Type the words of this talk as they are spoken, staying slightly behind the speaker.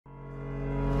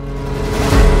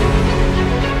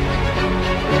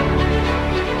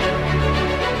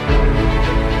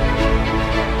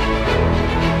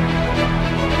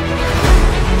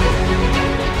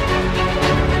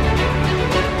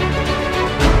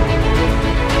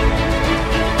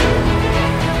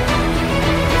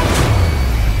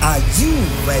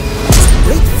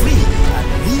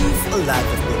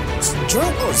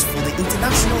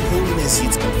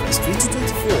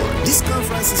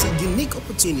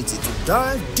opportunity to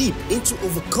dive deep into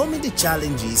overcoming the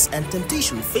challenges and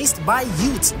temptation faced by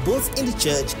youth both in the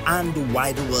church and the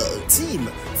wider world. Theme: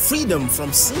 Freedom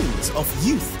from Sins of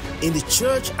Youth in the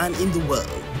Church and in the World.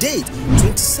 Date: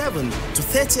 27 to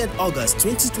 30th August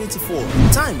 2024.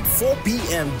 Time: 4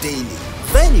 p.m. daily.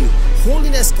 Venue: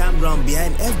 Holiness Campground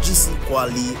behind FGC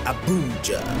Kwali,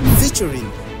 Abuja.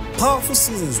 Featuring powerful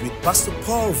seasons with Pastor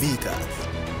Paul Vika.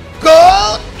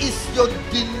 God is your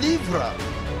deliverer.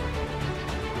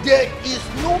 There is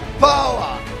no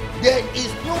power, there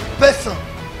is no person,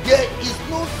 there is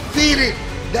no spirit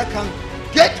that can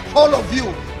get hold of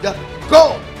you that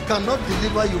God cannot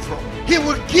deliver you from. He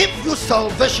will give you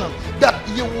salvation that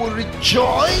you will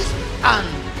rejoice and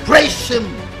praise Him.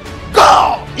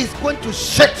 God is going to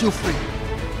set you free.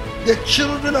 The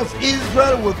children of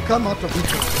Israel will come out of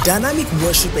Egypt. Dynamic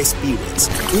worship experience,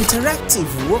 interactive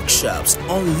workshops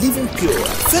on living pure,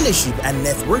 fellowship and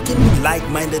networking with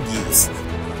like-minded youth.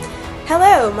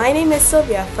 Hello, my name is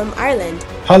Sylvia from Ireland.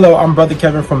 Hello, I'm Brother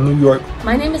Kevin from New York.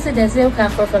 My name is Adesio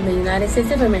Okafor from the United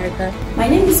States of America. My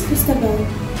name is Christabel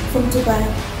from Dubai.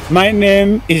 My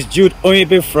name is Jude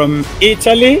Oyebe from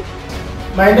Italy.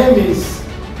 My name is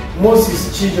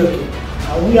Moses Chijoke,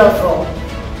 and we are from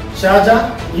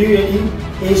Sharjah, UAE,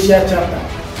 Asia chapter.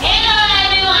 Hello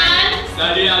everyone!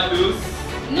 Salut à tous!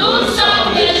 Nous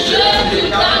sommes les jeunes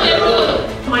du Cameroun.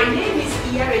 My name is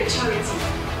Iyare Charity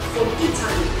from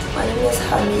Italy. My name is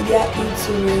Hamidia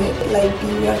Ituri,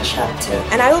 Liberia chapter.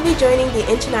 And I will be joining the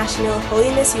International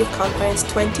Holiness Youth Conference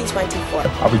 2024.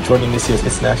 I'll be joining this year's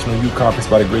International Youth Conference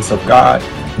by the grace of God.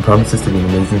 It promises to be an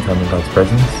amazing time in God's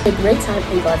presence. A great time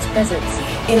in God's presence.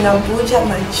 In Abuja,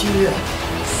 Nigeria.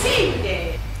 See you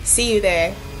there. See you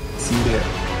there. See you there.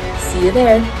 See you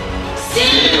there.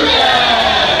 See you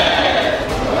there.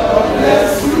 God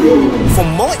bless you. For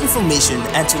more information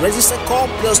and to register, call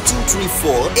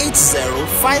 +234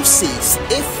 8056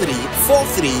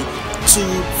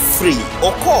 834323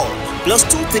 or call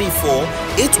 +234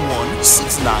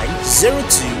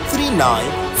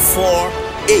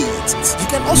 8169023948. You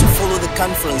can also follow the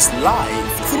conference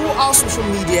live through our social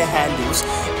media handles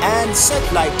and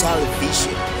satellite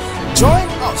television. Join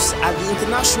us at the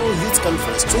International Youth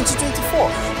Conference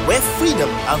 2024, where freedom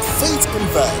and faith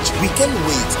converge. We can't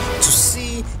wait to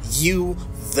see you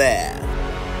there.